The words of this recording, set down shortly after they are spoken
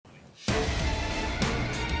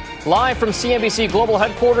Live from CNBC Global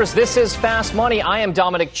Headquarters, this is Fast Money. I am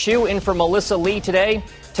Dominic Chu, in for Melissa Lee today.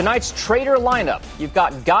 Tonight's trader lineup, you've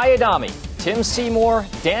got Guy Adami, Tim Seymour,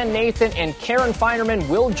 Dan Nathan, and Karen Feinerman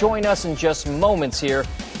will join us in just moments here.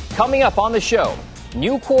 Coming up on the show,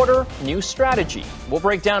 new quarter, new strategy. We'll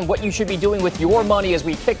break down what you should be doing with your money as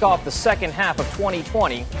we kick off the second half of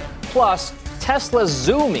 2020. Plus, Tesla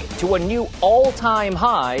zooming to a new all-time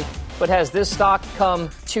high. But has this stock come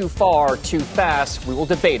too far, too fast? We will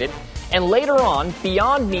debate it. And later on,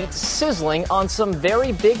 Beyond Meat sizzling on some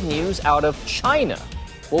very big news out of China.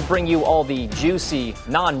 We'll bring you all the juicy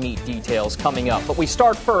non-meat details coming up. But we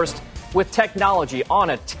start first with technology on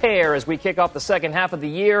a tear as we kick off the second half of the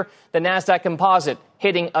year. The NASDAQ Composite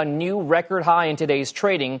hitting a new record high in today's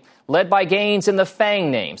trading, led by gains in the FANG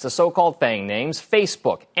names, the so-called FANG names,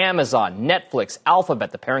 Facebook, Amazon, Netflix,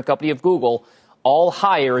 Alphabet, the parent company of Google, all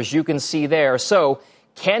higher, as you can see there. So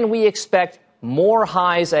can we expect more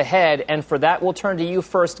highs ahead? And for that, we'll turn to you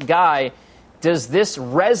first, Guy. Does this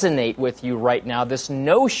resonate with you right now, this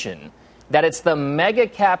notion that it's the mega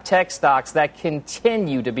cap tech stocks that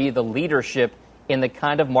continue to be the leadership in the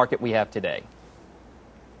kind of market we have today?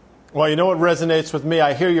 Well, you know what resonates with me?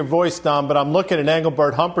 I hear your voice, Dom, but I'm looking at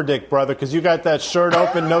Engelbert Humperdinck, brother, because you got that shirt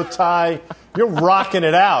open, no tie. You're rocking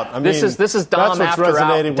it out. I mean, this is Dom after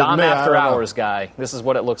hours, Guy. This is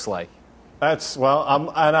what it looks like.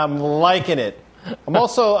 I'm liking it. I'm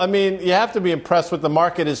also, you have to be impressed with the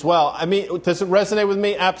market as well. Does it resonate with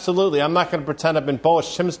me? Absolutely. I'm not going to pretend I've been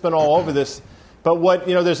bullish. Tim's been all over this. But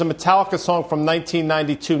there's a Metallica song from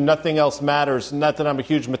 1992, Nothing Else Matters. Not that I'm a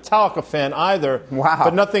huge Metallica fan either. Wow.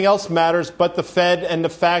 But nothing else matters but the Fed and the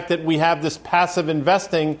fact that we have this passive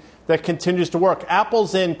investing that continues to work.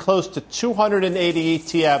 Apple's in close to 280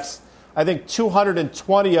 ETFs. I think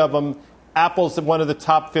 220 of them, Apple's one of the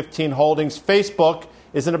top 15 holdings. Facebook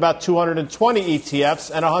is in about 220 ETFs,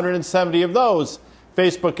 and 170 of those,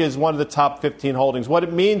 Facebook is one of the top 15 holdings. What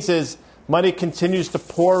it means is money continues to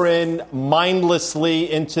pour in mindlessly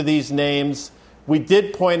into these names. We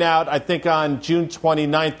did point out, I think, on June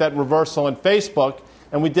 29th, that reversal in Facebook,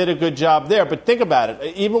 and we did a good job there. But think about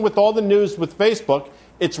it. Even with all the news with Facebook,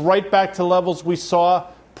 it's right back to levels we saw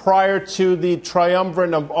prior to the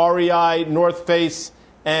triumvirate of REI, North Face,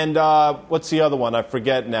 and what's the other one? I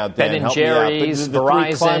forget now. Dan, Ben & Jerry's,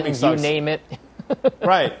 Verizon, you name it.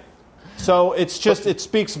 Right. So it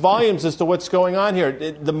speaks volumes as to what's going on here.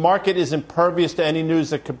 The market is impervious to any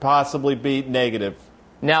news that could possibly be negative.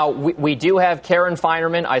 Now, we do have Karen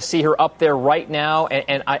Feinerman. I see her up there right now,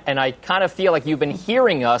 and I kind of feel like you've been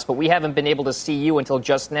hearing us, but we haven't been able to see you until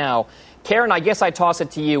just now. Karen, I guess I toss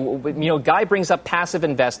it to you. Guy brings up passive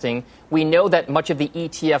investing. We know that much of the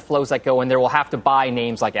ETF flows that go in there will have to buy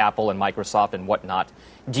names like Apple and Microsoft and whatnot.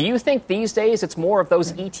 Do you think these days it's more of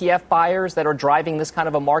those ETF buyers that are driving this kind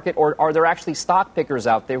of a market, or are there actually stock pickers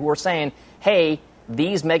out there who are saying, hey,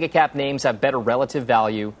 these mega cap names have better relative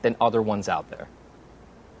value than other ones out there?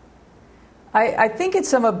 I think it's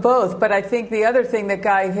some of both, but I think the other thing that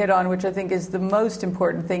Guy hit on, which I think is the most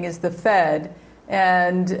important thing, is the Fed.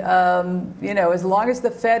 And, as long as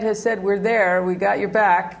the Fed has said, we're there, we got your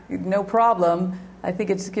back, no problem, I think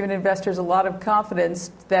it's given investors a lot of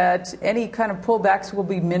confidence that any kind of pullbacks will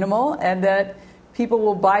be minimal and that people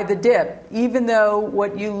will buy the dip, even though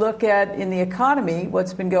what you look at in the economy,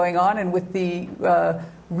 what's been going on, and with the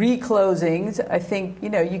reclosings, I think,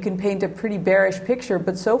 you can paint a pretty bearish picture.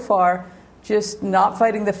 But so far, just not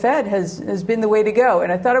fighting the Fed has been the way to go.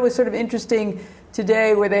 And I thought it was sort of interesting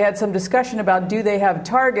today where they had some discussion about do they have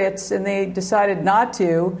targets, and they decided not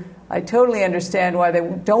to. I totally understand why they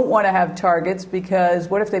don't want to have targets, because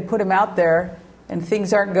what if they put them out there and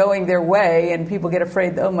things aren't going their way and people get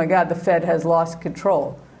afraid, oh my God, the Fed has lost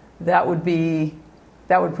control? That would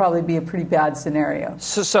probably be a pretty bad scenario.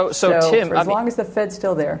 So Tim, as long as the Fed's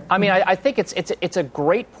still there. I think it's a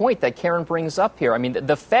great point that Karen brings up here.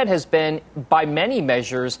 The Fed has been, by many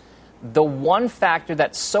measures, the one factor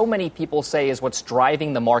that so many people say is what's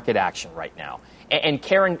driving the market action right now. And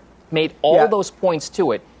Karen made all those points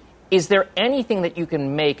to it. Is there anything that you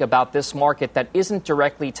can make about this market that isn't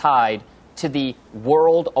directly tied to the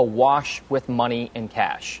world awash with money and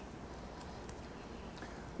cash?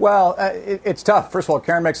 Well, it's tough. First of all,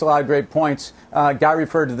 Karen makes a lot of great points. Guy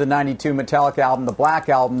referred to the 92 Metallica album, the Black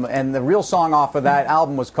Album, and the real song off of that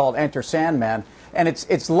album was called Enter Sandman. And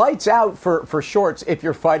it's lights out for shorts if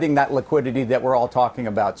you're fighting that liquidity that we're all talking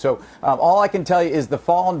about. So all I can tell you is the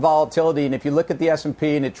fall in volatility. And if you look at the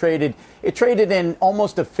S&P, and it traded in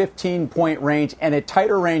almost a 15-point range and a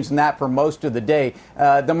tighter range than that for most of the day.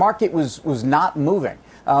 The market was not moving.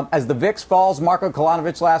 As the VIX falls, Marko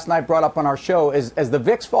Kolanovic last night brought up on our show, as the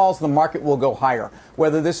VIX falls, the market will go higher.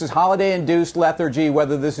 Whether this is holiday-induced lethargy,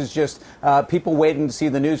 whether this is just people waiting to see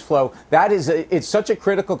the news flow, it's such a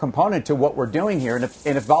critical component to what we're doing here. And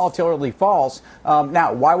if volatility falls,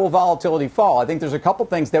 now, why will volatility fall? I think there's a couple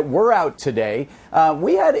things that were out today.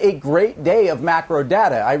 We had a great day of macro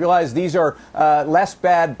data. I realize these are less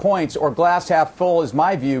bad points, or glass half full is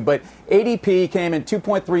my view, but ADP came in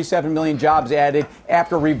 2.37 million jobs added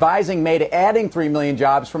after revising May to adding 3 million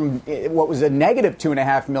jobs from what was a negative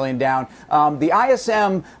 2.5 million down. The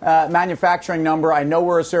ISM manufacturing number, I know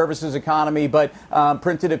we're a services economy, but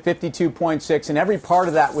printed at 52.6, and every part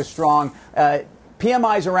of that was strong.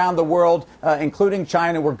 PMIs around the world, including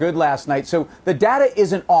China, were good last night. So the data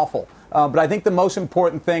isn't awful. But I think the most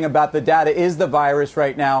important thing about the data is the virus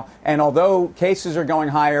right now. And although cases are going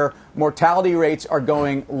higher, mortality rates are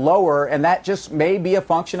going lower. And that just may be a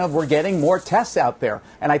function of we're getting more tests out there.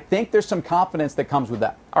 And I think there's some confidence that comes with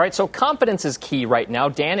that. All right, so confidence is key right now,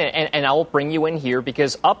 Dan, and I'll bring you in here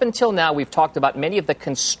because up until now we've talked about many of the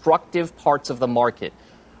constructive parts of the market.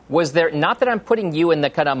 Was there, not that I'm putting you in the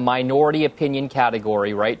kind of minority opinion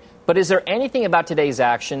category, right, but is there anything about today's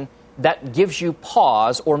action that gives you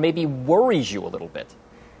pause or maybe worries you a little bit?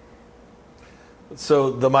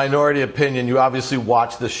 So the minority opinion, you obviously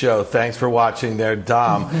watch the show. Thanks for watching there,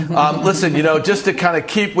 Dom. Listen, just to kind of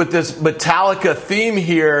keep with this Metallica theme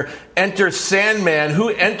here, Enter Sandman. Who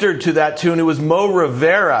entered to that tune? It was Mo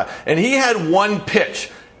Rivera. And he had one pitch.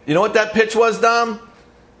 You know what that pitch was, Dom?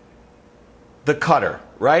 The cutter,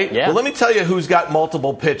 right? Yeah. Well, let me tell you who's got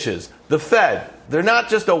multiple pitches. The Fed. They're not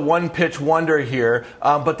just a one-pitch wonder here,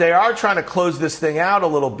 but they are trying to close this thing out a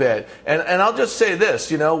little bit. And I'll just say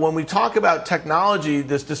this, when we talk about technology,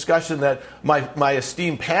 this discussion that my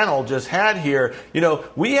esteemed panel just had here,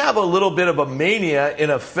 we have a little bit of a mania in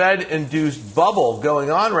a Fed-induced bubble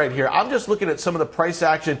going on right here. I'm just looking at some of the price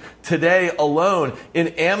action today alone in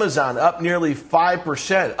Amazon, up nearly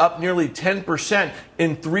 5%, up nearly 10%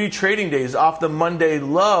 in 3 trading days off the Monday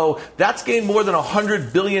low. That's gained more than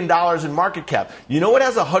 $100 billion in market cap. You know what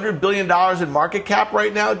has $100 billion in market cap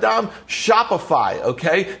right now, Dom? Shopify,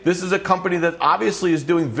 okay? This is a company that obviously is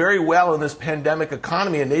doing very well in this pandemic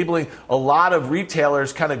economy, enabling a lot of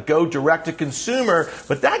retailers kind of go direct to consumer.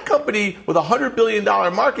 But that company with $100 billion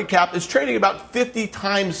market cap is trading about 50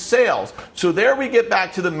 times sales. So there we get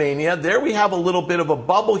back to the mania. There we have a little bit of a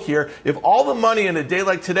bubble here. If all the money in a day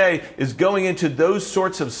like today is going into those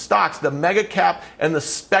sorts of stocks, the mega cap and the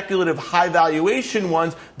speculative high valuation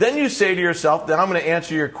ones, then you say to yourself, then I'm going to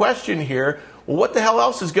answer your question here. Well, what the hell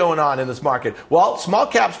else is going on in this market? Well, small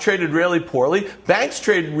caps traded really poorly. Banks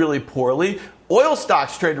traded really poorly. Oil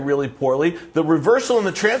stocks traded really poorly. The reversal in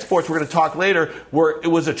the transports, we're going to talk later, it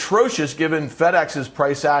was atrocious given FedEx's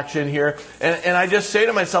price action here. And I just say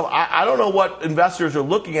to myself, I don't know what investors are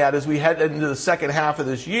looking at as we head into the second half of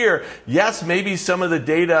this year. Yes, maybe some of the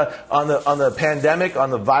data on the pandemic,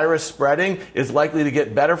 on the virus spreading is likely to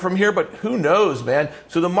get better from here, but who knows, man?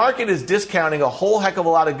 So the market is discounting a whole heck of a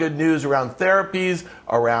lot of good news around therapies,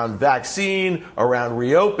 around vaccine, around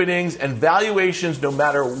reopenings, and valuations, no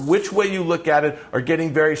matter which way you look at it, are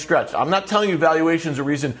getting very stretched. I'm not telling you valuations are a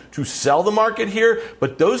reason to sell the market here,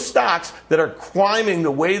 but those stocks that are climbing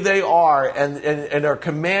the way they are and are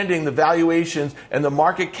commanding the valuations and the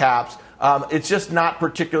market caps, it's just not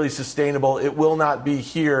particularly sustainable. It will not be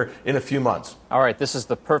here in a few months. All right, this is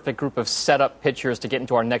the perfect group of setup pitchers to get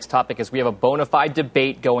into our next topic as we have a bona fide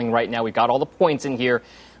debate going right now. We've got all the points in here.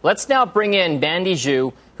 Let's now bring in Mandy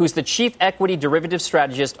Zhu, who's the chief equity derivative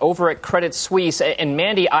strategist over at Credit Suisse. And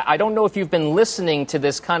Mandy, I don't know if you've been listening to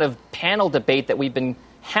this kind of panel debate that we've been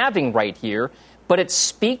having right here, but it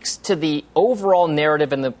speaks to the overall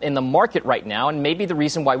narrative in the market right now and maybe the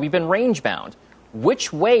reason why we've been range bound.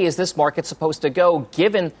 Which way is this market supposed to go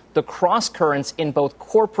given the cross currents in both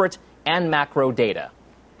corporate and macro data?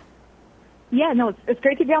 Yeah, no, it's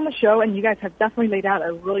great to be on the show, and you guys have definitely laid out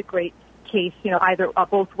a really great case, either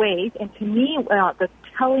both ways. And to me, the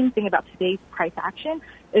telling thing about today's price action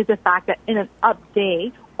is the fact that in an up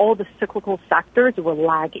day, all the cyclical sectors were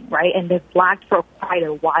lagging, right? And they've lagged for quite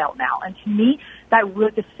a while now. And to me, that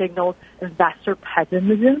really just signals investor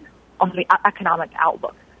pessimism on the economic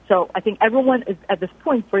outlook. So I think everyone is at this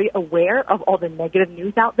point very aware of all the negative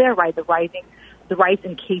news out there, right? The rise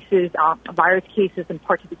in cases, virus cases in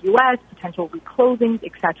parts of the U.S., potential reclosings,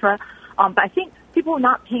 et cetera. But I think people are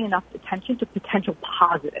not paying enough attention to potential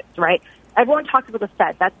positives, right? Everyone talks about the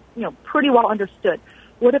Fed. That's, pretty well understood.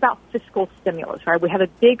 What about fiscal stimulus, right? We have a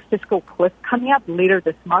big fiscal cliff coming up later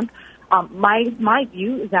this month. My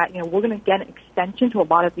view is that, we're going to get an extension to a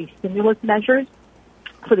lot of these stimulus measures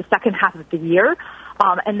for the second half of the year.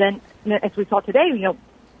 And then, as we saw today,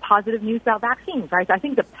 positive news about vaccines, right? So I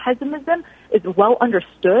think the pessimism is well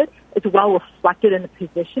understood. It's well reflected in the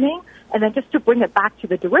positioning. And then just to bring it back to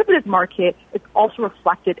the derivatives market, it's also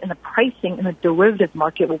reflected in the pricing in the derivatives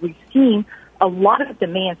market, where we've seen a lot of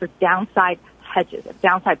demand for downside hedges,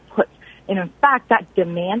 downside puts. And in fact, that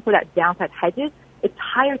demand for that downside hedges is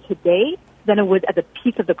higher today than it was at the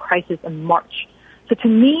peak of the crisis in March. So to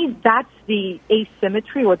me, that's the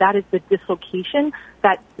asymmetry, or that is the dislocation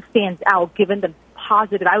that stands out given the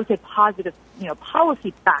positive, I would say positive,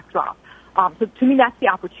 policy backdrop. So to me, that's the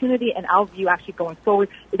opportunity, and our view actually going forward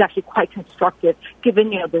is actually quite constructive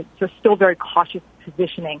given, there's still very cautious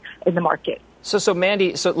positioning in the market. So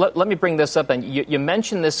Mandy, let me bring this up. And you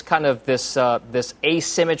mentioned this kind of this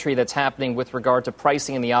asymmetry that's happening with regard to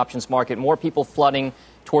pricing in the options market. More people flooding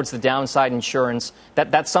towards the downside insurance.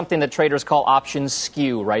 That's something that traders call options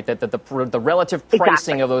skew, right? That the relative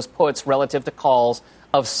pricing of those puts relative to calls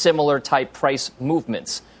of similar type price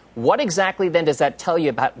movements. What exactly then does that tell you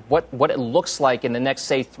about what it looks like in the next,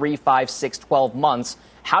 say, 3, 5, 6, 12 months?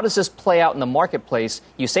 How does this play out in the marketplace?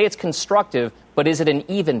 You say it's constructive, but is it an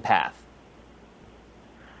even path?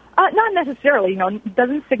 Not necessarily. It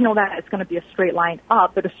doesn't signal that it's going to be a straight line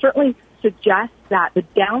up, but it certainly suggests that the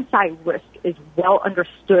downside risk is well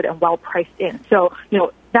understood and well priced in. So,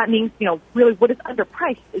 that means, really what is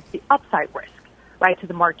underpriced is the upside risk, right, to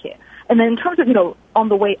the market. And then in terms of, on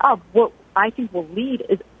the way up, what I think will lead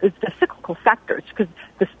is the cyclical sectors, because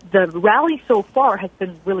the rally so far has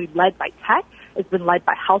been really led by tech. It's been led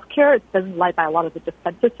by healthcare. It's been led by a lot of the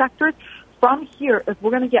defensive sectors. From here, if we're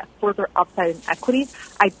going to get further upside in equities,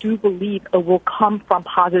 I do believe it will come from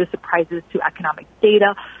positive surprises to economic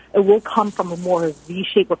data. It will come from a more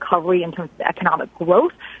V-shaped recovery in terms of the economic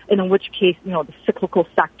growth, and in which case, the cyclical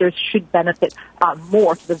sectors should benefit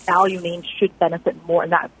more. So the value names should benefit more in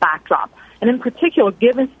that backdrop. And in particular,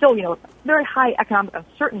 given still, very high economic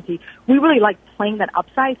uncertainty, we really like playing that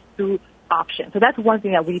upside through options. So that's one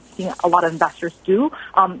thing that we've seen a lot of investors do.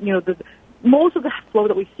 Most of the flow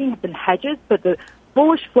that we've seen have been hedges, but the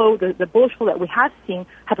bullish flow, the bullish flow that we have seen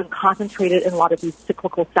have been concentrated in a lot of these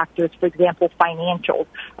cyclical sectors. For example, financials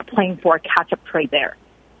are playing for a catch-up trade there.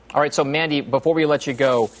 All right, so Mandy, before we let you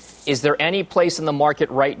go, is there any place in the market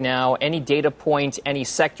right now, any data point, any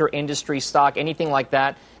sector, industry, stock, anything like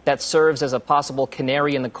that serves as a possible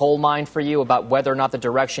canary in the coal mine for you about whether or not the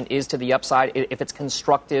direction is to the upside, if it's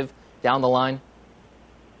constructive down the line?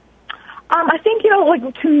 I think,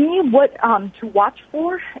 to me, what to watch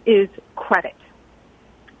for is credit.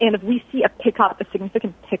 And if we see a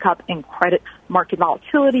significant pickup in credit market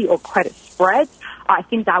volatility or credit spreads, I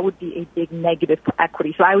think that would be a big negative for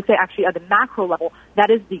equity. So I would say actually at the macro level, that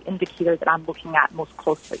is the indicator that I'm looking at most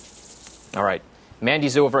closely. All right. Mandy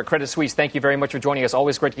Zhu over at Credit Suisse, thank you very much for joining us.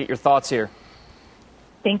 Always great to get your thoughts here.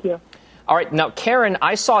 Thank you. All right. Now, Karen,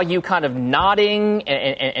 I saw you kind of nodding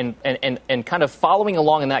and kind of following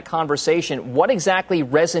along in that conversation. What exactly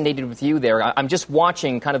resonated with you there? I'm just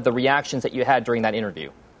watching kind of the reactions that you had during that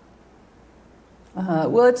interview.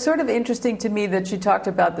 Well, it's sort of interesting to me that you talked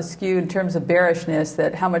about the skew in terms of bearishness,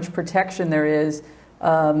 that how much protection there is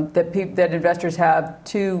that investors have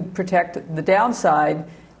to protect the downside.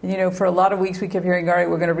 For a lot of weeks we kept hearing, all right,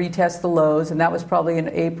 we're going to retest the lows, and that was probably in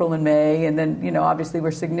April and May, and then, obviously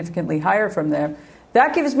we're significantly higher from there.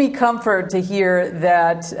 That gives me comfort to hear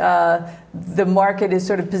that the market is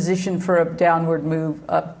sort of positioned for a downward move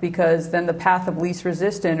up, because then the path of least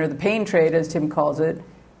resistance, or the pain trade, as Tim calls it,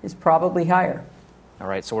 is probably higher. All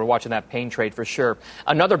right, so we're watching that pain trade for sure.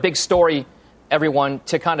 Another big story, everyone,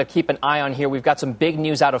 to kind of keep an eye on here. We've got some big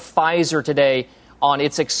news out of Pfizer today on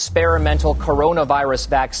its experimental coronavirus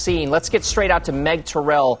vaccine. Let's get straight out to Meg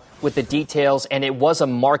Terrell with the details, and it was a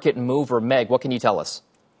market mover. Meg, what can you tell us?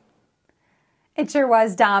 It sure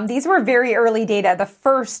was, Dom. These were very early data, the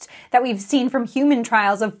first that we've seen from human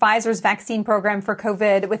trials of Pfizer's vaccine program for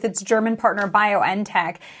COVID with its German partner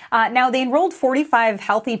BioNTech. Now, they enrolled 45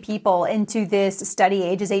 healthy people into this study,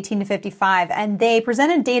 ages 18 to 55, and they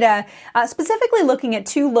presented data specifically looking at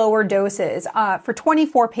 2 lower doses for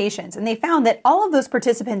 24 patients. And they found that all of those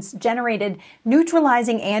participants generated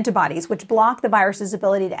neutralizing antibodies, which block the virus's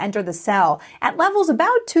ability to enter the cell at levels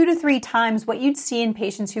about 2 to 3 times what you'd see in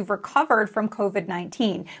patients who've recovered from COVID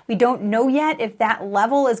COVID-19. We don't know yet if that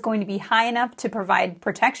level is going to be high enough to provide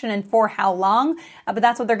protection and for how long, but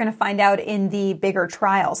that's what they're going to find out in the bigger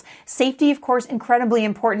trials. Safety, of course, incredibly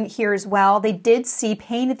important here as well. They did see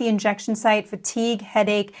pain at the injection site, fatigue,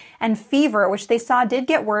 headache, and fever, which they saw did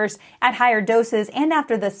get worse at higher doses and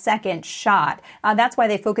after the second shot. That's why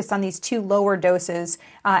they focused on these 2 lower doses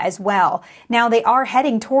as well. Now, they are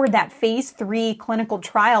heading toward that phase 3 clinical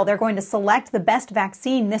trial. They're going to select the best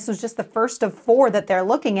vaccine. This was just the first of 4 that they're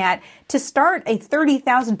looking at to start a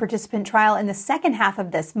 30,000 participant trial in the second half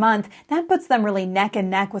of this month. That puts them really neck and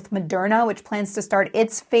neck with Moderna, which plans to start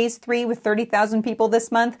its phase 3 with 30,000 people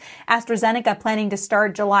this month. AstraZeneca planning to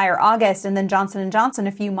start July or August, and then Johnson & Johnson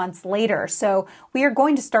a few months later. So we are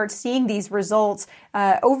going to start seeing these results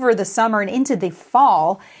over the summer and into the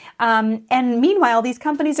fall. And meanwhile, these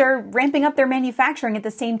companies are ramping up their manufacturing at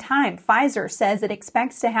the same time. Pfizer says it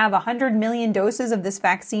expects to have 100 million doses of this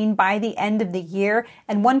vaccine by the end of the year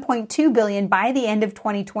and 1.2 billion by the end of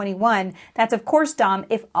 2021. That's, of course, Dom,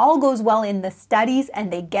 if all goes well in the studies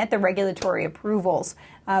and they get the regulatory approvals.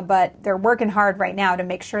 But they're working hard right now to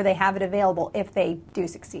make sure they have it available if they do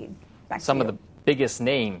succeed. Some of the biggest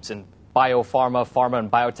names in biopharma, pharma,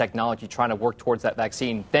 and biotechnology trying to work towards that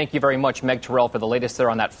vaccine. Thank you very much, Meg Terrell, for the latest there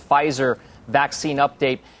on that Pfizer vaccine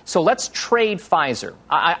update. So let's trade Pfizer.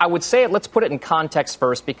 I would say let's put it in context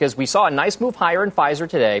first, because we saw a nice move higher in Pfizer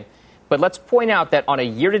today. But let's point out that on a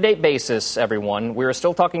year-to-date basis, everyone, we're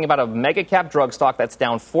still talking about a mega-cap drug stock that's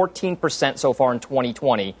down 14% so far in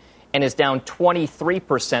 2020 and is down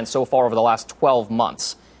 23% so far over the last 12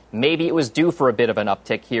 months. Maybe it was due for a bit of an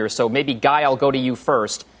uptick here. So maybe, Guy, I'll go to you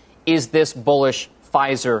first. Is this bullish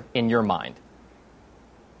Pfizer in your mind?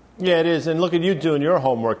 Yeah, it is. And look at you doing your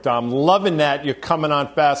homework, Dom. Loving that. You're coming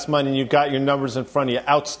on Fast Money and you got your numbers in front of you.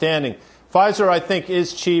 Outstanding. Pfizer, I think,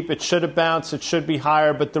 is cheap. It should have bounced. It should be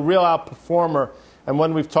higher. But the real outperformer, and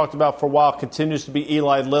one we've talked about for a while, continues to be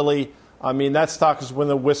Eli Lilly. I mean, that stock is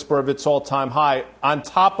within a whisper of its all-time high. On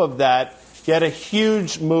top of that, you had a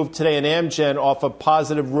huge move today in Amgen off a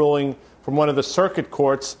positive ruling from one of the circuit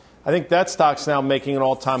courts. I think that stock's now making an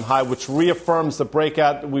all-time high, which reaffirms the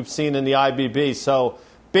breakout that we've seen in the IBB. So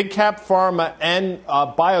big cap pharma and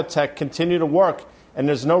biotech continue to work, and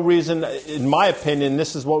there's no reason, in my opinion,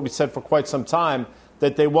 this is what we said for quite some time,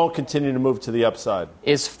 that they won't continue to move to the upside.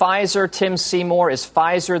 Is Pfizer, Tim Seymour, is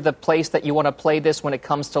Pfizer the place that you want to play this when it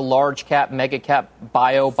comes to large cap, mega cap,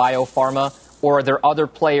 biopharma? Or are there other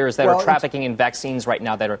players that are trafficking in vaccines right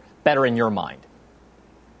now that are better in your mind?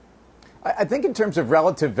 I think in terms of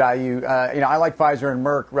relative value, I like Pfizer and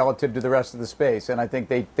Merck relative to the rest of the space. And I think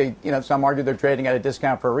they some argue they're trading at a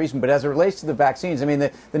discount for a reason. But as it relates to the vaccines, I mean,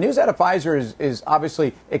 the news out of Pfizer is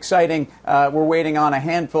obviously exciting. We're waiting on a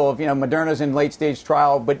handful of, Moderna's in late stage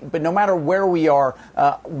trial. But no matter where we are,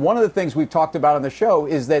 one of the things we've talked about on the show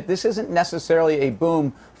is that this isn't necessarily a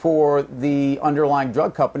boom for the underlying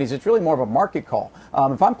drug companies. It's really more of a market call.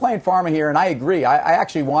 If I'm playing pharma here, and I agree, I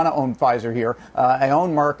actually want to own Pfizer here. I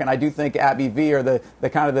own Merck, and I do think AbbVie are the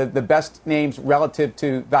kind of the best names relative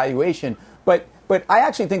to valuation. But I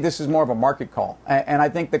actually think this is more of a market call. And I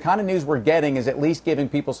think the kind of news we're getting is at least giving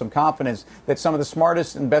people some confidence that some of the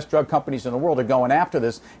smartest and best drug companies in the world are going after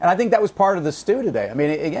this. And I think that was part of the stew today. I mean,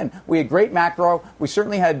 again, we had great macro. We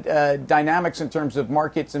certainly had dynamics in terms of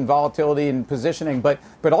markets and volatility and positioning. But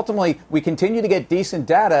ultimately, we continue to get decent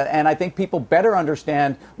data. And I think people better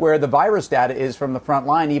understand where the virus data is from the front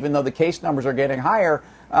line, even though the case numbers are getting higher.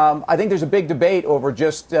 I think there's a big debate over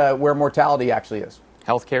just where mortality actually is.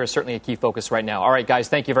 Healthcare is certainly a key focus right now. All right, guys,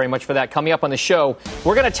 thank you very much for that. Coming up on the show,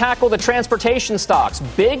 we're going to tackle the transportation stocks.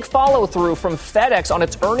 Big follow-through from FedEx on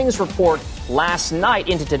its earnings report last night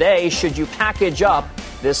into today. Should you package up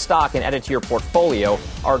this stock and add it to your portfolio?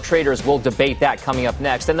 Our traders will debate that coming up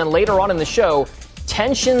next. And then later on in the show,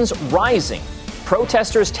 tensions rising.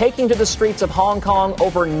 Protesters taking to the streets of Hong Kong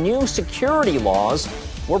over new security laws.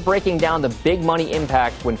 We're breaking down the big money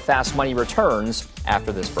impact when Fast Money returns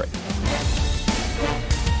after this break.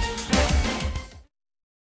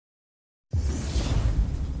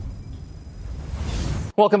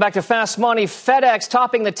 Welcome back to Fast Money. FedEx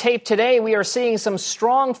topping the tape today. We are seeing some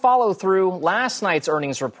strong follow-through last night's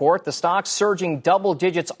earnings report. The stock surging double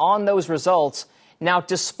digits on those results. Now,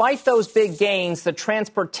 despite those big gains, the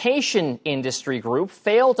transportation industry group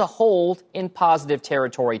failed to hold in positive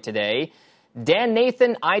territory today. Dan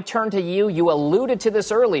Nathan, I turn to you. You alluded to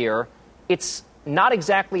this earlier. It's not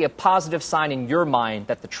exactly a positive sign in your mind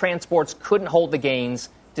that the transports couldn't hold the gains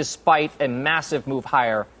despite a massive move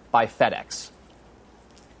higher by FedEx.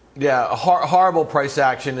 Yeah, horrible price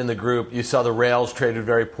action in the group. You saw the rails traded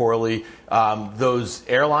very poorly. Those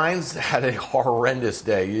airlines had a horrendous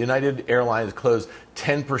day. United Airlines closed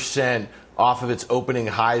 10% off of its opening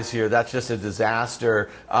highs here. That's just a disaster.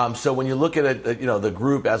 So when you look at it, the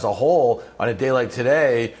group as a whole on a day like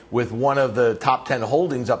today, with one of the top 10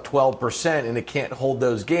 holdings up 12%, and it can't hold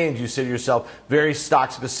those gains, you say to yourself, very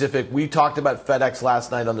stock specific. We talked about FedEx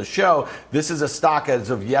last night on the show. This is a stock as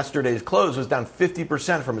of yesterday's close was down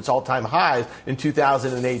 50% from its all-time highs in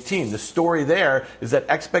 2018. The story there is that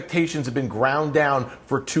expectations have been ground down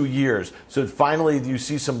for 2 years. So finally you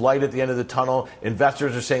see some light at the end of the tunnel.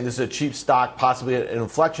 Investors are saying this is a cheap stock, possibly at an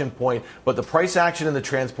inflection point, but the price action in the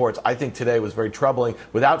transports, I think today was very troubling.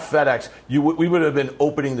 Without FedEx, we would have been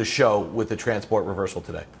opening the show with the transport reversal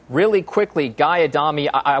today. Really quickly, Guy Adami,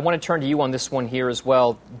 I want to turn to you on this one here as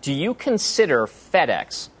well. Do you consider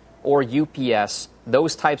FedEx or UPS,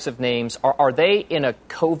 those types of names, are they in a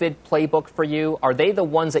COVID playbook for you? Are they the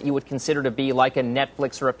ones that you would consider to be like a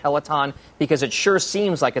Netflix or a Peloton? Because it sure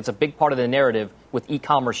seems like it's a big part of the narrative with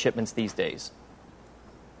e-commerce shipments these days.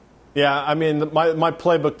 Yeah, I mean, my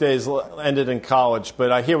playbook days ended in college, but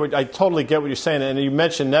I totally get what you're saying. And you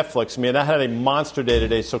mentioned Netflix. I mean, that had a monster day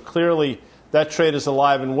today, so clearly that trade is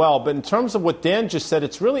alive and well. But in terms of what Dan just said,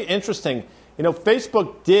 it's really interesting.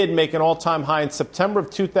 Facebook did make an all-time high in September of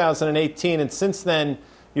 2018, and since then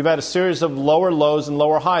you've had a series of lower lows and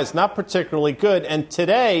lower highs. Not particularly good. And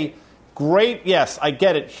today, great, yes, I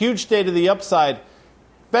get it, huge day to the upside.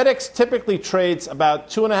 FedEx typically trades about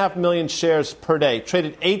 2.5 million shares per day,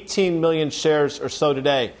 traded 18 million shares or so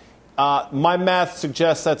today. My math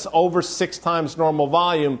suggests that's over 6 times normal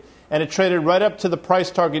volume, and it traded right up to the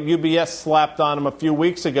price target UBS slapped on them a few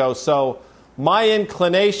weeks ago. So my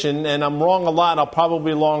inclination, and I'm wrong a lot, and I'll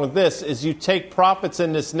probably be wrong with this, is you take profits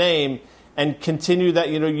in this name and continue that,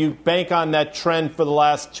 you bank on that trend for the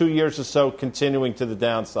last 2 years or so, continuing to the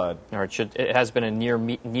downside. All right, it has been a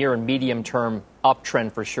near and medium term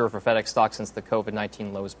uptrend for sure for FedEx stock since the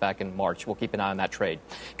COVID-19 lows back in March. We'll keep an eye on that trade.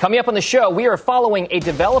 Coming up on the show, we are following a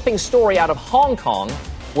developing story out of Hong Kong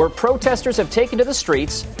where protesters have taken to the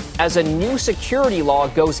streets as a new security law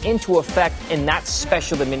goes into effect in that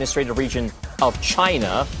special administrative region of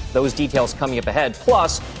China. Those details coming up ahead.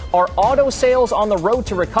 Plus, are auto sales on the road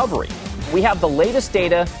to recovery? We have the latest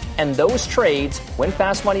data and those trades when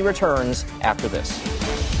Fast Money returns after this.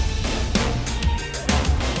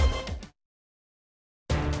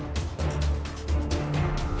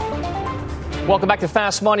 Welcome back to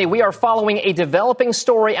Fast Money. We are following a developing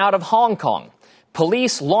story out of Hong Kong.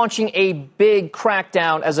 Police launching a big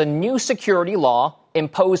crackdown as a new security law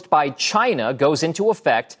imposed by China goes into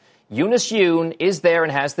effect. Eunice Yoon is there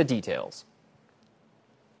and has the details.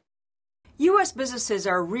 U.S. businesses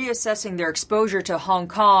are reassessing their exposure to Hong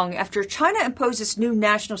Kong after China imposed its new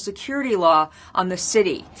national security law on the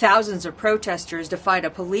city. Thousands of protesters defied a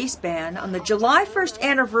police ban on the July 1st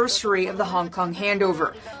anniversary of the Hong Kong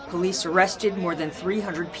handover. Police arrested more than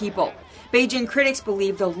 300 people. Beijing critics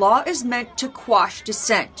believe the law is meant to quash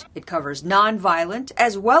dissent. It covers nonviolent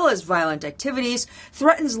as well as violent activities,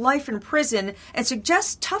 threatens life in prison, and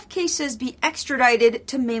suggests tough cases be extradited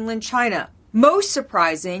to mainland China. Most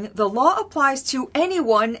surprising, the law applies to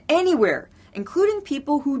anyone, anywhere, including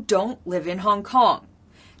people who don't live in Hong Kong.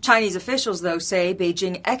 Chinese officials, though, say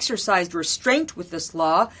Beijing exercised restraint with this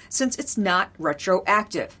law since it's not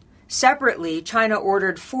retroactive. Separately, China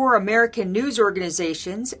ordered 4 American news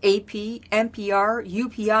organizations, AP, NPR,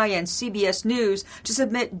 UPI, and CBS News, to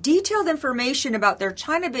submit detailed information about their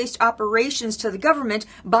China-based operations to the government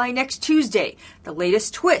by next Tuesday, the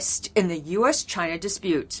latest twist in the U.S.-China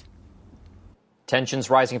dispute. Tensions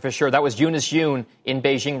rising for sure. That was Eunice Yoon in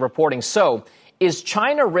Beijing reporting. So, is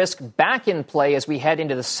China risk back in play as we head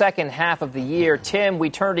into the second half of the year? Tim, we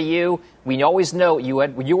turn to you. We always know you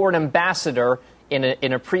were an ambassador in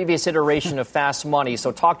a previous iteration of Fast Money.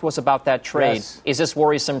 So talk to us about that trade. Yes. Is this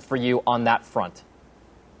worrisome for you on that front?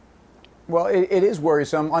 Well, it is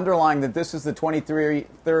worrisome, underlying that this is the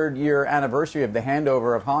 23rd year anniversary of the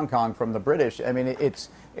handover of Hong Kong from the British. I mean,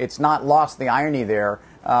 it's not lost the irony there.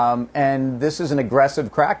 And this is an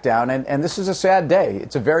aggressive crackdown, and this is a sad day.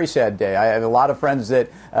 It's a very sad day. I have a lot of friends that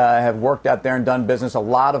have worked out there and done business. A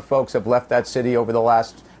lot of folks have left that city over the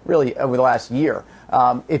last year.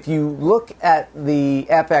 If you look at the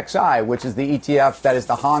FXI, which is the ETF that is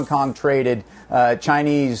the Hong Kong traded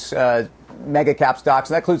Chinese mega cap stocks,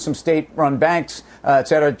 and that includes some state-run banks, et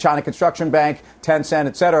cetera, China Construction Bank, Tencent,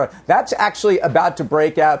 et cetera. That's actually about to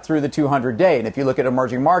break out through the 200-day. And if you look at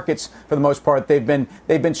emerging markets, for the most part, they've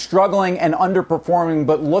been struggling and underperforming,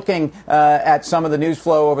 but looking at some of the news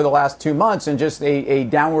flow over the last 2 months and just a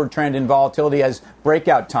downward trend in volatility as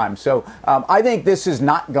breakout time. So I think this is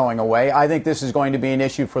not going away. I think this is going to be an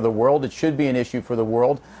issue for the world. It should be an issue for the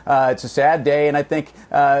world. It's a sad day, and I think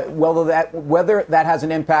whether that has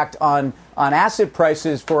an impact on asset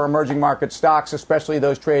prices for emerging market stocks, especially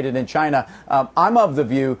those traded in China, I'm of the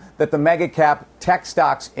view that the mega cap tech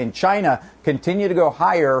stocks in China continue to go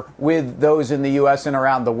higher with those in the U.S. and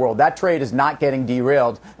around the world. That trade is not getting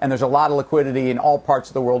derailed, and there's a lot of liquidity in all parts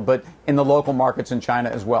of the world, but in the local markets in China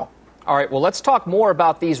as well. All right, well, let's talk more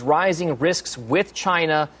about these rising risks with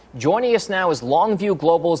China. Joining us now is Longview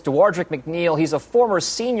Global's Dewardrick McNeil. He's a former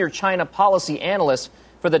senior China policy analyst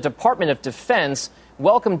for the Department of Defense.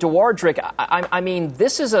 Welcome, Dewardrick. I mean,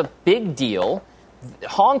 this is a big deal.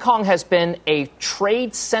 Hong Kong has been a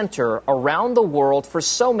trade center around the world for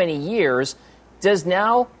so many years. Does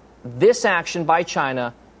now this action by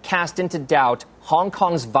China cast into doubt Hong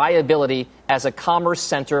Kong's viability as a commerce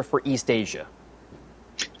center for East Asia?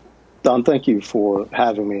 Don, thank you for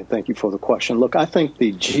having me, and thank you for the question. Look, I think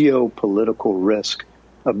the geopolitical risk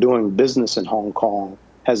of doing business in Hong Kong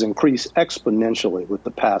has increased exponentially with the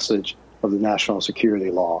passage of the national security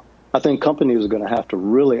law. I think companies are going to have to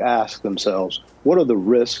really ask themselves, what are the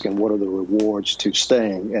risks and what are the rewards to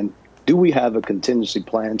staying? And do we have a contingency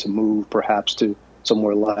plan to move perhaps to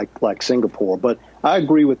somewhere like Singapore? But I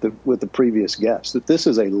agree with the previous guest that this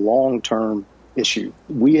is a long-term issue.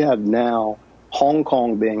 We have now Hong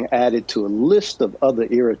Kong being added to a list of other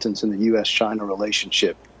irritants in the U.S.-China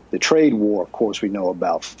relationship. The trade war, of course, we know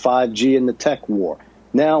about, 5G and the tech war.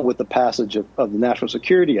 Now with the passage of the National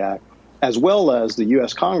Security Act, as well as the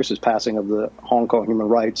U.S. Congress's passing of the Hong Kong Human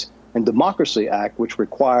Rights and Democracy Act, which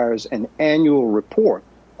requires an annual report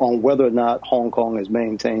on whether or not Hong Kong has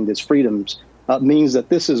maintained its freedoms, means that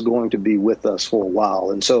this is going to be with us for a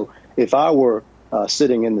while. And so if I were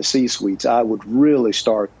sitting in the C-suites, I would really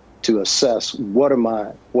start to assess what are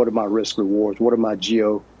my risk rewards, what are my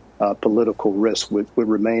geopolitical risks with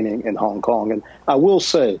remaining in Hong Kong. And I will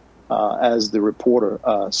say, as the reporter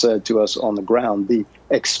said to us on the ground, the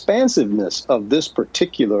expansiveness of this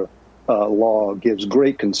particular law gives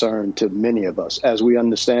great concern to many of us. As we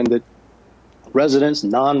understand it, residents,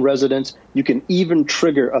 non-residents, you can even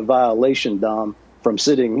trigger a violation, Dom, from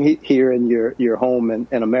sitting here in your home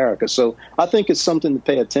in America. So I think it's something to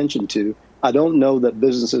pay attention to. I don't know that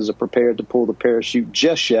businesses are prepared to pull the parachute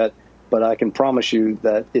just yet, but I can promise you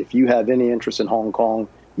that if you have any interest in Hong Kong,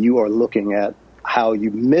 you are looking at how you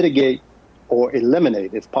mitigate or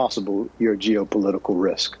eliminate, if possible, your geopolitical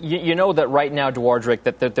risk. You know that right now, Dewardrick,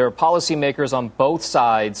 that there are policymakers on both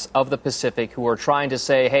sides of the Pacific who are trying to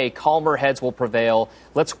say, hey, calmer heads will prevail.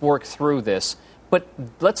 Let's work through this. But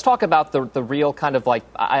let's talk about the real kind of like,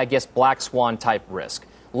 I guess, black swan type risk.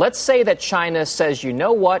 Let's say that China says, you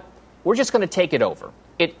know what? We're just going to take it over.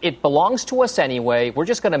 It belongs to us anyway. We're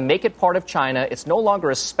just going to make it part of China. It's no longer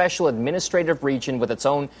a special administrative region with its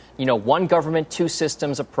own, one government, two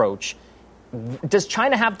systems approach. Does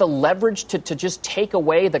China have the leverage to just take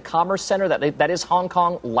away the commerce center that is Hong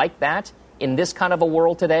Kong like that in this kind of a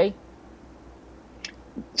world today?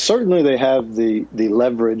 Certainly they have the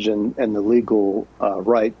leverage and the legal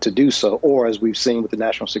right to do so. Or, as we've seen with the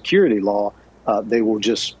national security law, they will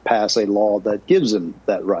just pass a law that gives them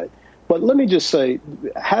that right. But let me just say,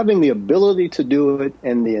 having the ability to do it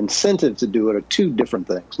and the incentive to do it are two different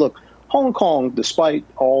things. Look, Hong Kong, despite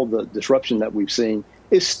all the disruption that we've seen,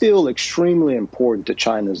 is still extremely important to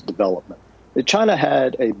China's development. China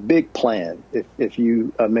had a big plan, if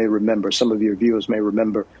you may remember, some of your viewers may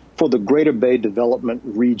remember, for the Greater Bay Development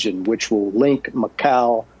Region, which will link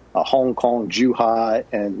Macau, Hong Kong, Zhuhai,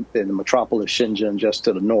 and the metropolis Shenzhen just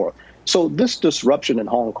to the north. So this disruption in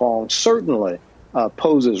Hong Kong certainly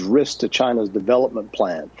poses risk to China's development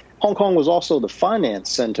plan. Hong Kong was also the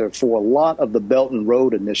finance center for a lot of the Belt and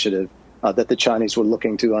Road Initiative that the Chinese were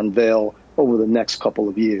looking to unveil over the next couple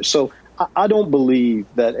of years. So I don't believe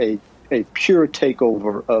that a pure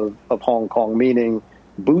takeover of Hong Kong, meaning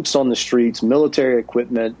boots on the streets, military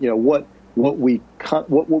equipment, what we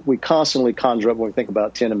constantly conjure up when we think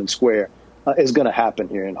about Tiananmen Square, is going to happen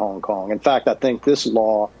here in Hong Kong. In fact, I think this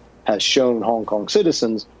law has shown Hong Kong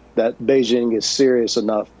citizens that Beijing is serious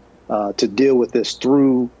enough to deal with this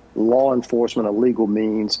through law enforcement or legal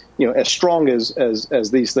means. As strong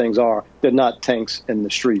as these things are, they're not tanks in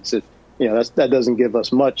the streets. That doesn't give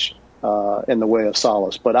us much in the way of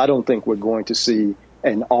solace. But I don't think we're going to see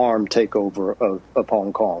an armed takeover of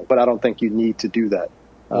Hong Kong. But I don't think you need to do that.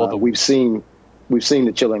 We've seen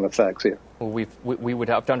the chilling effects here. Well, we would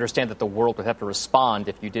have to understand that the world would have to respond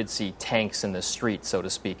if you did see tanks in the street, so to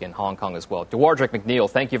speak, in Hong Kong as well. Dewardrick McNeil,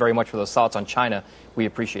 thank you very much for those thoughts on China. We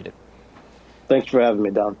appreciate it. Thanks for having me,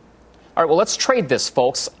 Don. All right, well, let's trade this,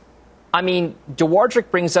 folks. I mean, Dewardrick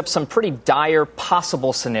brings up some pretty dire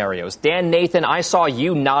possible scenarios. Dan Nathan, I saw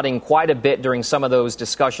you nodding quite a bit during some of those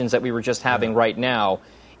discussions that we were just having right now.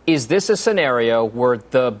 Is this a scenario where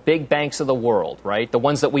the big banks of the world, right, the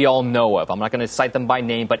ones that we all know of, I'm not going to cite them by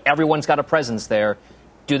name, but everyone's got a presence there,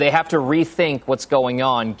 do they have to rethink what's going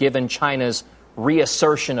on given China's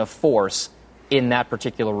reassertion of force in that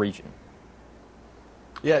particular region?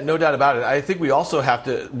 Yeah, no doubt about it. I think we also have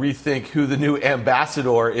to rethink who the new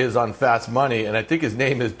ambassador is on Fast Money, and I think his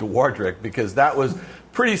name is Dewardrick, because that was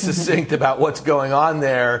pretty succinct about what's going on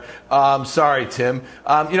there. Sorry, Tim.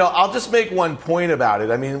 I'll just make one point about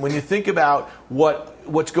it. I mean, when you think about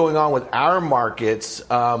what's going on with our markets,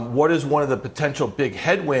 what is one of the potential big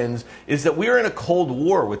headwinds is that we're in a Cold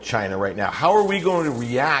War with China right now. How are we going to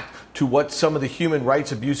react to what some of the human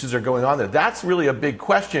rights abuses are going on there? That's really a big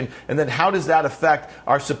question. And then how does that affect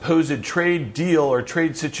our supposed trade deal or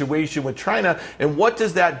trade situation with China? And what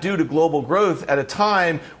does that do to global growth at a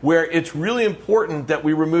time where it's really important that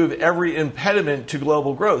we remove every impediment to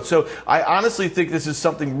global growth? So I honestly think this is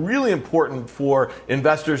something really important for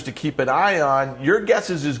investors to keep an eye on. Your guess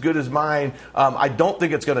is as good as mine. I don't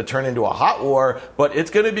think it's going to turn into a hot war, but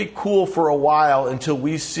it's going to be cool for a while until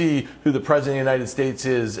we see who the president of the United States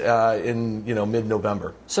is in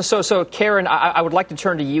mid-November. So Karen, I would like to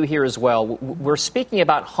turn to you here as well. We're speaking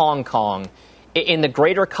about Hong Kong in the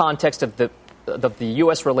greater context of the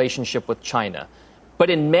U.S. relationship with China.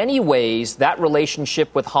 But in many ways, that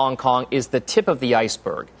relationship with Hong Kong is the tip of the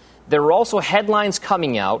iceberg. There are also headlines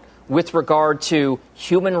coming out with regard to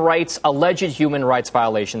alleged human rights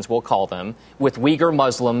violations, we'll call them, with Uyghur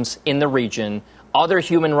Muslims in the region, other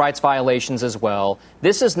human rights violations as well.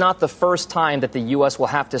 This is not the first time that the U.S. will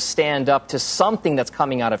have to stand up to something that's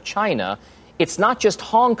coming out of China. It's not just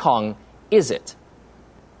Hong Kong, is it?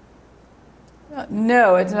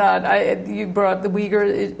 No, it's not. You brought the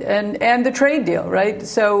Uyghur and the trade deal, right?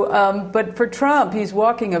 So, but for Trump, he's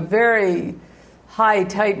walking a very high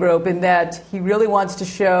tightrope in that he really wants to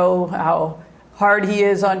show how hard he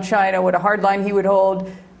is on China, what a hard line he would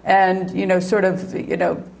hold, and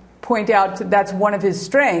point out that's one of his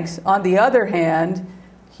strengths. On the other hand,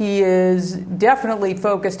 he is definitely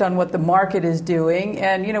focused on what the market is doing,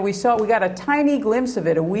 and we got a tiny glimpse of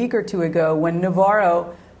it a week or two ago when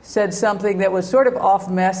Navarro said something that was sort of off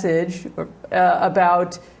message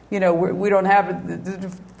about we don't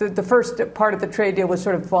have the first part of the trade deal was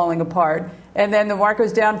sort of falling apart, and then the market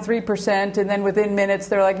was down 3%, and then within minutes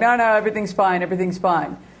they're like, no, everything's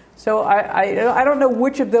fine. So I don't know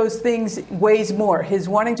which of those things weighs more, his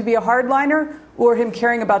wanting to be a hardliner or him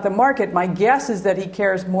caring about the market. My guess is that he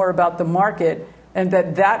cares more about the market and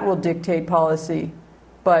that will dictate policy.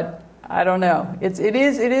 But I don't know. It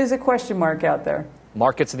is a question mark out there.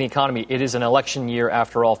 Markets and the economy. It is an election year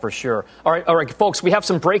after all, for sure. All right, folks, we have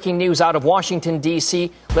some breaking news out of Washington, D.C.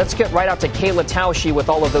 Let's get right out to Kayla Tausche with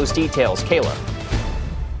all of those details. Kayla.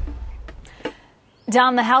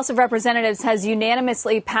 Don, the House of Representatives has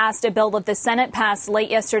unanimously passed a bill that the Senate passed late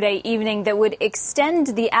yesterday evening that would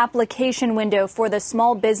extend the application window for the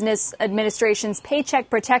Small Business Administration's Paycheck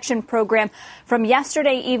Protection Program from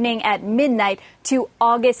yesterday evening at midnight to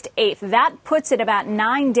August 8th. That puts it about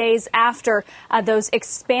 9 days after those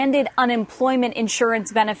expanded unemployment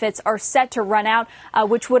insurance benefits are set to run out,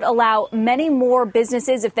 which would allow many more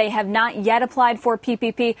businesses, if they have not yet applied for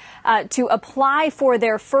PPP, to apply for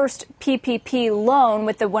their first PPP loan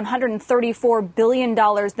with the $134 billion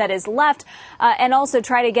that is left, and also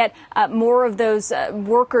try to get more of those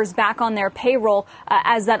workers back on their payroll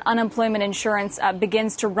as that unemployment insurance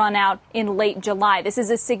begins to run out in late July. This is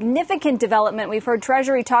a significant development. We've heard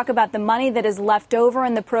Treasury talk about the money that is left over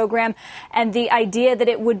in the program and the idea that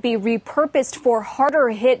it would be repurposed for harder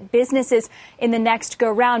hit businesses in the next go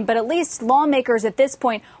round. But at least lawmakers at this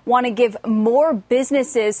point want to give more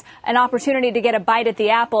businesses an opportunity to get a bite at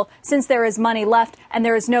the apple since there is money left and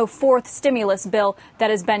there is no fourth stimulus bill that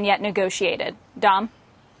has been yet negotiated. Dom?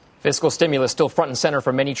 Fiscal stimulus still front and center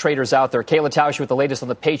for many traders out there. Kayla Tausche with the latest on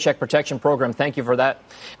the Paycheck Protection Program. Thank you for that.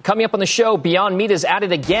 Coming up on the show, Beyond Meat is at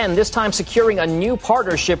it again, this time securing a new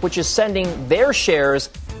partnership which is sending their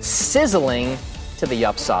shares sizzling to the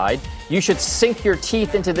upside. You should sink your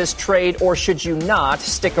teeth into this trade, or should you not?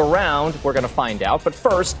 Stick around. We're going to find out. But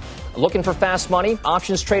first, looking for fast money,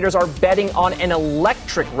 options traders are betting on an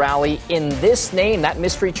electric rally in this name. That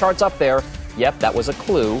mystery chart's up there. Yep, that was a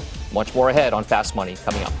clue. Much more ahead on Fast Money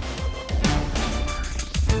coming up.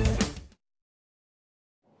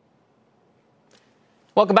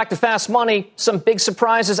 Welcome back to Fast Money. Some big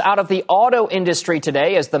surprises out of the auto industry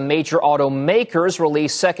today as the major automakers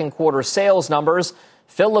release second quarter sales numbers.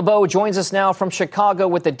 Phil LeBeau joins us now from Chicago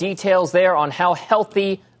with the details there on how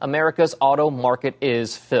healthy America's auto market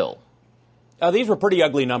is. Phil. These were pretty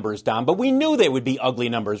ugly numbers, Dom, but we knew they would be ugly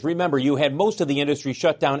numbers. Remember, you had most of the industry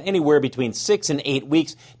shut down anywhere between 6 and 8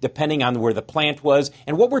 weeks, depending on where the plant was.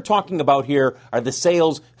 And what we're talking about here are the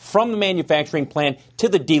sales from the manufacturing plant to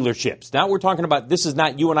the dealerships. Now we're talking about, this is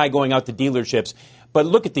not you and I going out to dealerships, but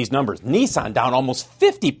look at these numbers. Nissan down almost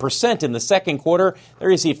 50% in the second quarter.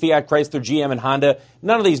 There you see Fiat, Chrysler, GM, and Honda.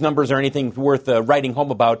 None of these numbers are anything worth writing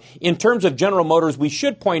home about. In terms of General Motors, we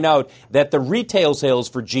should point out that the retail sales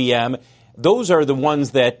for GM, those are the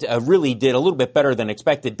ones that really did a little bit better than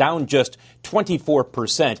expected, down just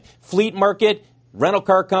 24%. Fleet market, rental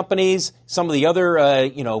car companies, some of the other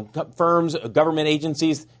firms, government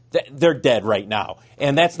agencies, they're dead right now.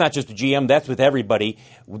 And that's not just GM, that's with everybody.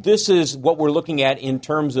 This is what we're looking at in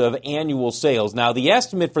terms of annual sales. Now, the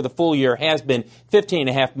estimate for the full year has been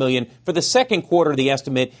 $15.5 million. For the second quarter, the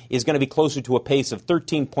estimate is going to be closer to a pace of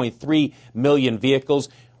 13.3 million vehicles.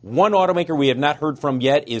 One automaker we have not heard from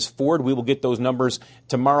yet is Ford. We will get those numbers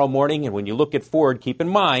tomorrow morning. And when you look at Ford, keep in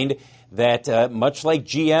mind that much like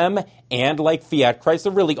GM and like Fiat,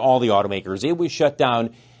 Chrysler, really all the automakers, it was shut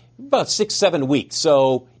down about 6-7 weeks.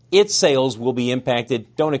 So its sales will be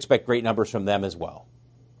impacted. Don't expect great numbers from them as well.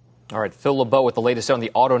 All right, Phil LeBeau with the latest on the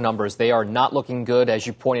auto numbers. They are not looking good, as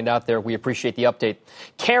you pointed out there. We appreciate the update.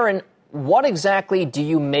 Karen, what exactly do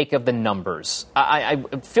you make of the numbers?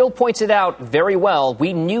 Phil points it out very well.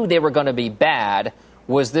 We knew they were going to be bad.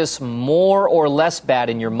 Was this more or less bad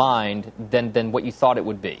in your mind than what you thought it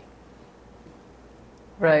would be?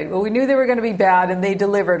 Right. Well, we knew they were going to be bad, and they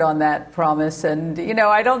delivered on that promise. And,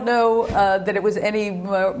 I don't know that it was any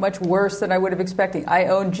much worse than I would have expected. I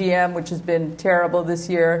own GM, which has been terrible this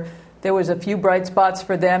year. There was a few bright spots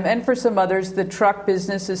for them and for some others. The truck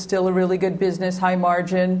business is still a really good business, high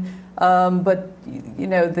margin. But,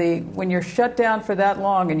 when you're shut down for that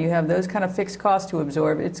long and you have those kind of fixed costs to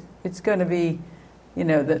absorb, it's going to be,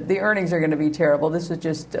 the earnings are going to be terrible. This is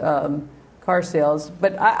just car sales.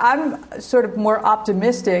 But I'm sort of more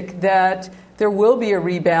optimistic that there will be a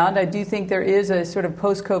rebound. I do think there is a sort of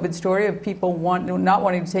post-COVID story of people not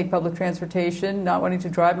wanting to take public transportation, not wanting to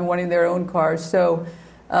drive and wanting their own cars. So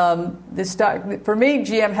this stock, for me,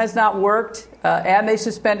 GM has not worked, and they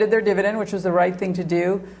suspended their dividend, which was the right thing to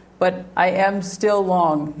do. But I am still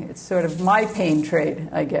long. It's sort of my pain trade,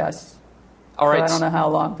 I guess. All right. So I don't know how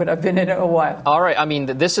long, but I've been in it a while. All right. I mean,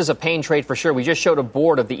 this is a pain trade for sure. We just showed a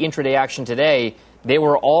board of the intraday action today. They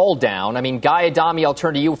were all down. I mean, Guy Adami, I'll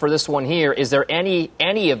turn to you for this one here. Is there any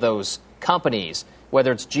of those companies,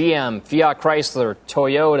 whether it's GM, Fiat Chrysler,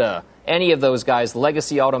 Toyota, any of those guys,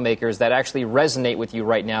 legacy automakers, that actually resonate with you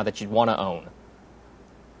right now that you'd want to own?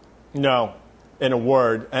 No. In a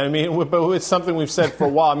word. I mean, but it's something we've said for a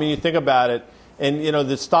while. I mean, you think about it, and,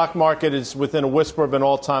 the stock market is within a whisper of an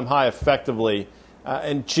all-time high effectively.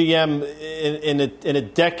 And GM, in a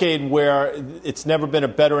decade where it's never been a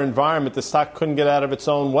better environment, the stock couldn't get out of its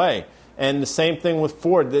own way. And the same thing with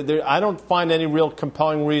Ford. I don't find any real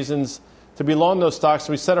compelling reasons to be long those stocks.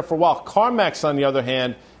 We said it for a while. CarMax, on the other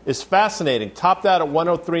hand, is fascinating. Topped out at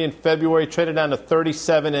 103 in February, traded down to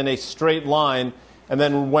 37 in a straight line, and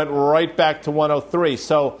then went right back to 103.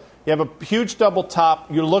 So you have a huge double top.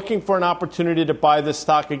 You're looking for an opportunity to buy this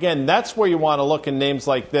stock again. That's where you want to look in names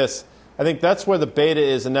like this. I think that's where the beta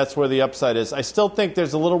is, and that's where the upside is. I still think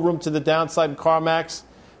there's a little room to the downside in CarMax,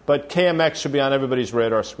 but KMX should be on everybody's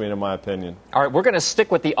radar screen, in my opinion. All right, we're going to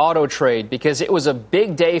stick with the auto trade because it was a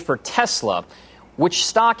big day for Tesla, which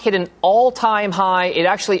stock hit an all-time high. It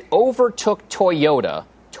actually overtook Toyota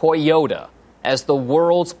as the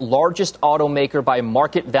world's largest automaker by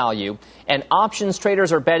market value, and options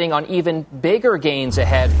traders are betting on even bigger gains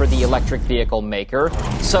ahead for the electric vehicle maker.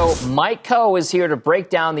 So Mike Coe is here to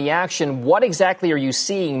break down the action. What exactly are you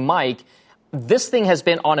seeing, Mike? This thing has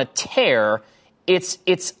been on a tear. It's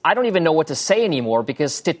I don't even know what to say anymore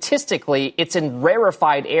because statistically it's in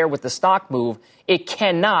rarefied air with the stock move. It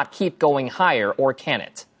cannot keep going higher, or can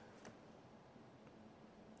it?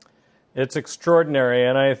 It's extraordinary,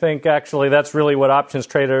 and I think actually that's really what options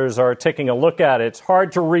traders are taking a look at. It's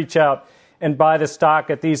hard to reach out and buy the stock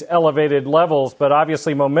at these elevated levels, but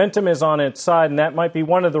obviously momentum is on its side, and that might be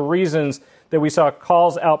one of the reasons that we saw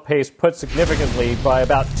calls outpace put significantly by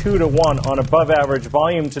about 2-1 on above average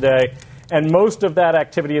volume today. And most of that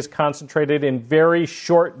activity is concentrated in very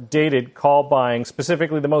short-dated call buying,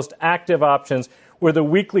 specifically the most active options were the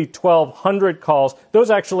weekly 1,200 calls. Those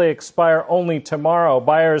actually expire only tomorrow.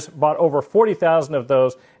 Buyers bought over 40,000 of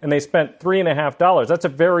those, and they spent $3.50. That's a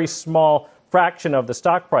very small fraction of the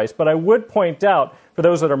stock price. But I would point out, for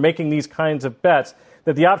those that are making these kinds of bets,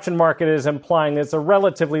 that the option market is implying it's a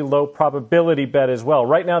relatively low probability bet as well.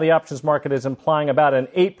 Right now, the options market is implying about an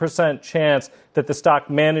 8% chance that the stock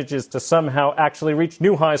manages to somehow actually reach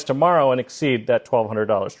new highs tomorrow and exceed that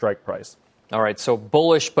 $1,200 strike price. All right, so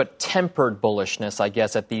bullish but tempered bullishness, I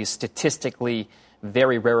guess, at these statistically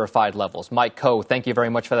very rarefied levels. Mike Coe, thank you very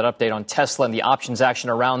much for that update on Tesla and the options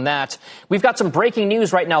action around that. We've got some breaking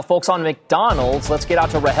news right now, folks, on McDonald's. Let's get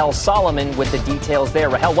out to Rahel Solomon with the details there.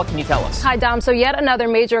 Rahel, what can you tell us? Hi, Dom. So yet another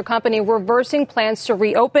major company reversing plans to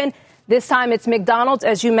reopen. This time it's McDonald's,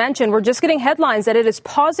 as you mentioned. We're just getting headlines that it is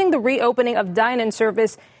pausing the reopening of dine-in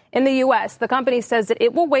service in the U.S. The company says that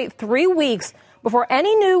it will wait 3 weeks before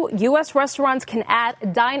any new U.S. restaurants can add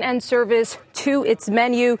dine-in service to its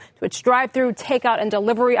menu, to its drive-through, takeout, and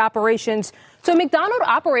delivery operations. So McDonald's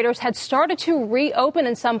operators had started to reopen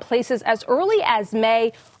in some places as early as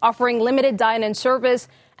May, offering limited dine-in service.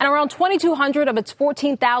 And around 2,200 of its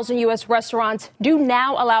 14,000 U.S. restaurants do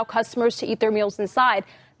now allow customers to eat their meals inside.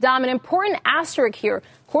 Dom, an important asterisk here.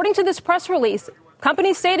 According to this press release,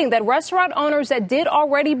 companies stating that restaurant owners that did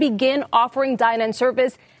already begin offering dine-in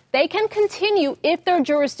service, they can continue if their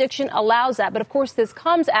jurisdiction allows that. But of course, this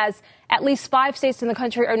comes as at least 5 states in the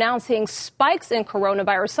country are now seeing spikes in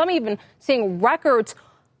coronavirus, some even seeing records.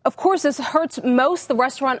 Of course, this hurts most the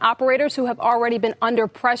restaurant operators who have already been under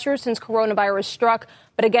pressure since coronavirus struck.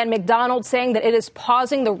 But again, McDonald's saying that it is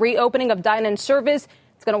pausing the reopening of dine-in service.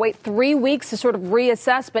 It's going to wait 3 weeks to sort of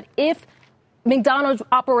reassess. But if McDonald's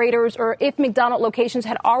operators or if McDonald's locations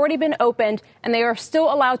had already been opened and they are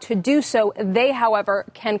still allowed to do so, they, however,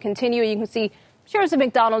 can continue. You can see shares of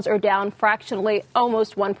McDonald's are down fractionally,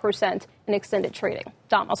 almost 1% in extended trading.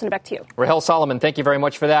 Dom, I'll send it back to you. Rahel Solomon, thank you very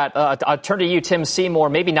much for that. I'll turn to you, Tim Seymour,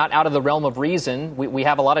 maybe not out of the realm of reason. We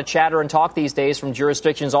have a lot of chatter and talk these days from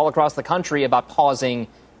jurisdictions all across the country about pausing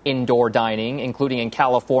indoor dining, including in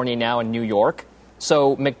California now and New York.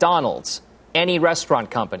 So McDonald's, any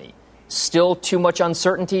restaurant company, still too much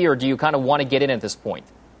uncertainty, or do you kind of want to get in at this point?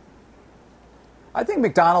 I think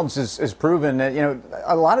McDonald's has proven that,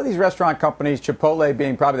 a lot of these restaurant companies, Chipotle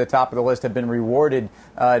being probably the top of the list, have been rewarded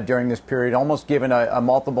during this period, almost given a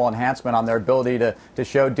multiple enhancement on their ability to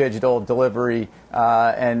show digital delivery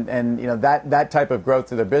and that type of growth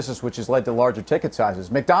to their business, which has led to larger ticket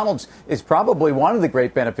sizes. McDonald's is probably one of the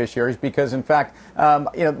great beneficiaries because, in fact,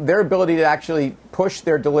 their ability to actually push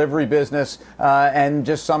their delivery business and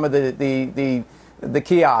just some of the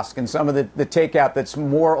kiosk and some of the takeout that's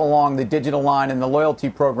more along the digital line and the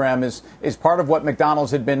loyalty program is part of what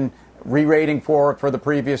McDonald's had been re-rating for the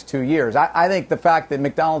previous 2 years. I think the fact that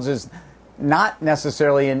McDonald's is not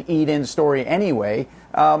necessarily an eat-in story anyway,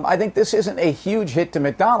 I think this isn't a huge hit to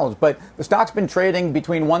McDonald's, but the stock's been trading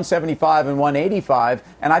between 175 and 185,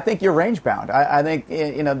 and I think you're range bound. I think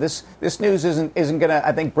this news isn't going to,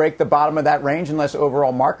 I think, break the bottom of that range unless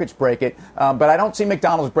overall markets break it. But I don't see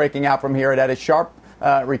McDonald's breaking out from here. It had a sharp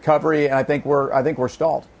recovery, and I think we're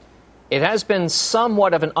stalled. It has been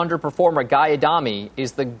somewhat of an underperformer. Guy Adami,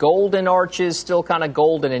 is the golden arches still kind of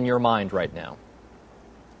golden in your mind right now?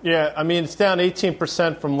 Yeah, I mean, it's down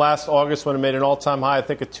 18% from last August when it made an all-time high, I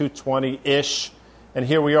think, at 220-ish. And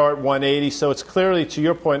here we are at 180. So it's clearly, to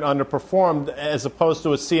your point, underperformed as opposed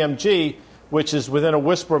to a CMG, which is within a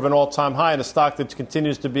whisper of an all-time high and a stock that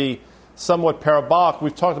continues to be somewhat parabolic.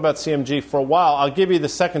 We've talked about CMG for a while. I'll give you the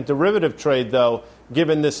second derivative trade, though,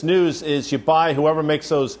 given this news, is you buy whoever makes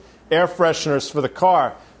those air fresheners for the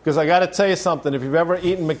car. Because I got to tell you something, if you've ever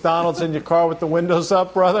eaten McDonald's in your car with the windows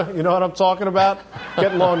up, brother, you know what I'm talking about?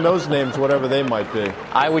 Get long those names, whatever they might be.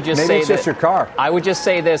 I would just Maybe say it's just your car. I would just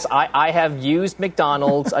say this. I have used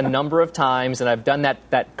McDonald's a number of times, and I've done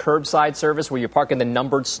that curbside service where you park in the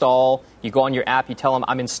numbered stall. You go on your app, you tell them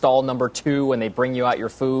I'm in stall number 2, and they bring you out your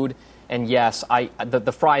food. And yes,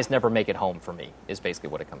 the fries never make it home for me, is basically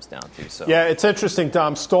what it comes down to. So. Yeah, it's interesting,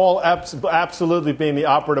 Tom. Stall absolutely being the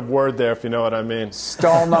operative word there, if you know what I mean.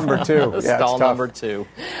 Stall number 2. Yeah, stall number 2.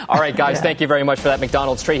 All right, guys, Thank you very much for that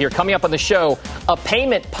McDonald's trade here. Coming up on the show, a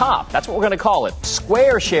payment pop. That's what we're going to call it.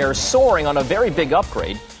 Square shares soaring on a very big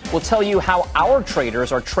upgrade. We'll tell you how our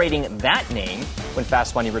traders are trading that name when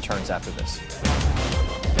Fast Money returns after this.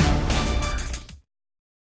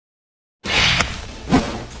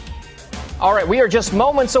 All right, we are just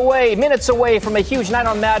minutes away from a huge night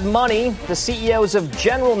on Mad Money. The CEOs of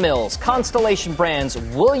General Mills, Constellation Brands,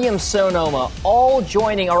 Williams-Sonoma, all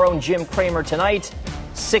joining our own Jim Cramer tonight,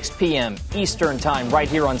 6 p.m. Eastern Time, right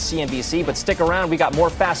here on CNBC. But stick around, we got more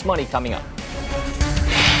Fast Money coming up.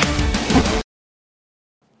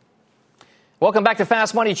 Welcome back to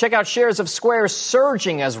Fast Money. Check out shares of Square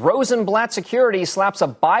surging as Rosenblatt Securities slaps a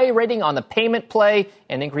buy rating on the payment play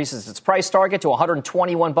and increases its price target to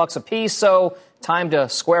 $121 a piece. So time to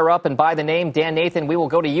square up and buy the name. Dan Nathan, we will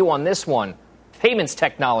go to you on this one. Payments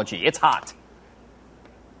technology, it's hot.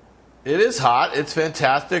 It is hot. It's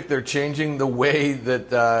fantastic. They're changing the way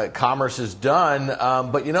that commerce is done.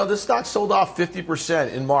 But, this stock sold off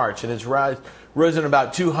 50% in March, and it's risen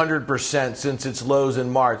about 200% since its lows in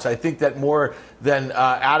March. I think that more than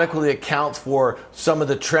adequately accounts for some of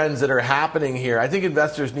the trends that are happening here. I think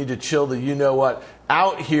investors need to chill the you-know-what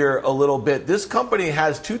out here a little bit. This company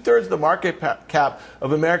has 2/3 of the market cap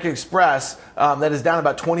of American Express that is down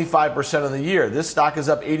about 25% of the year. This stock is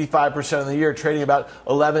up 85% of the year, trading about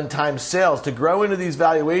 11 times sales. To grow into these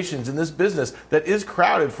valuations in this business that is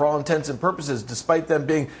crowded for all intents and purposes, despite them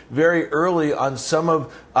being very early on some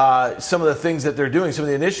of the things that they're doing, some of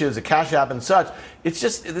the initiatives, the Cash App and such,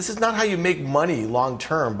 this is not how you make money long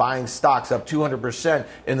term, buying stocks up 200%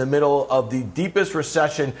 in the middle of the deepest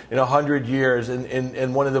recession in 100 years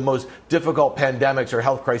and one of the most difficult pandemics or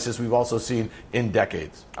health crises we've also seen in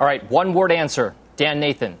decades. All right, one word answer. Dan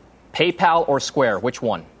Nathan, PayPal or Square, which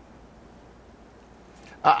one?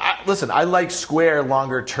 Listen, I like Square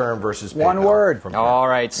longer term versus PayPal. One word. All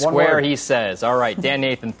right, Square, he says. All right, Dan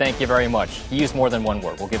Nathan, thank you very much. He used more than one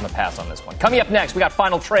word. We'll give him a pass on this one. Coming up next, we got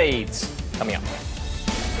final trades coming up.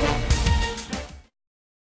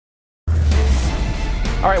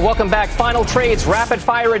 All right, welcome back. Final trades, rapid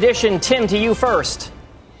fire edition. Tim, to you first.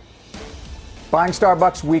 Buying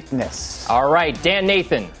Starbucks weakness. All right, Dan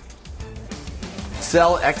Nathan.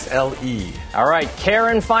 Sell XLE. All right,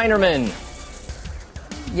 Karen Feinerman.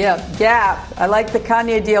 Yeah, Gap. I like the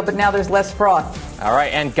Kanye deal, but now there's less fraud. All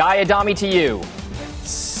right, and Guy Adami to you.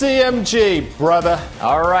 CMG, brother.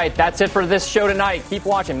 All right, that's it for this show tonight. Keep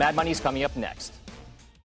watching. Mad Money's coming up next.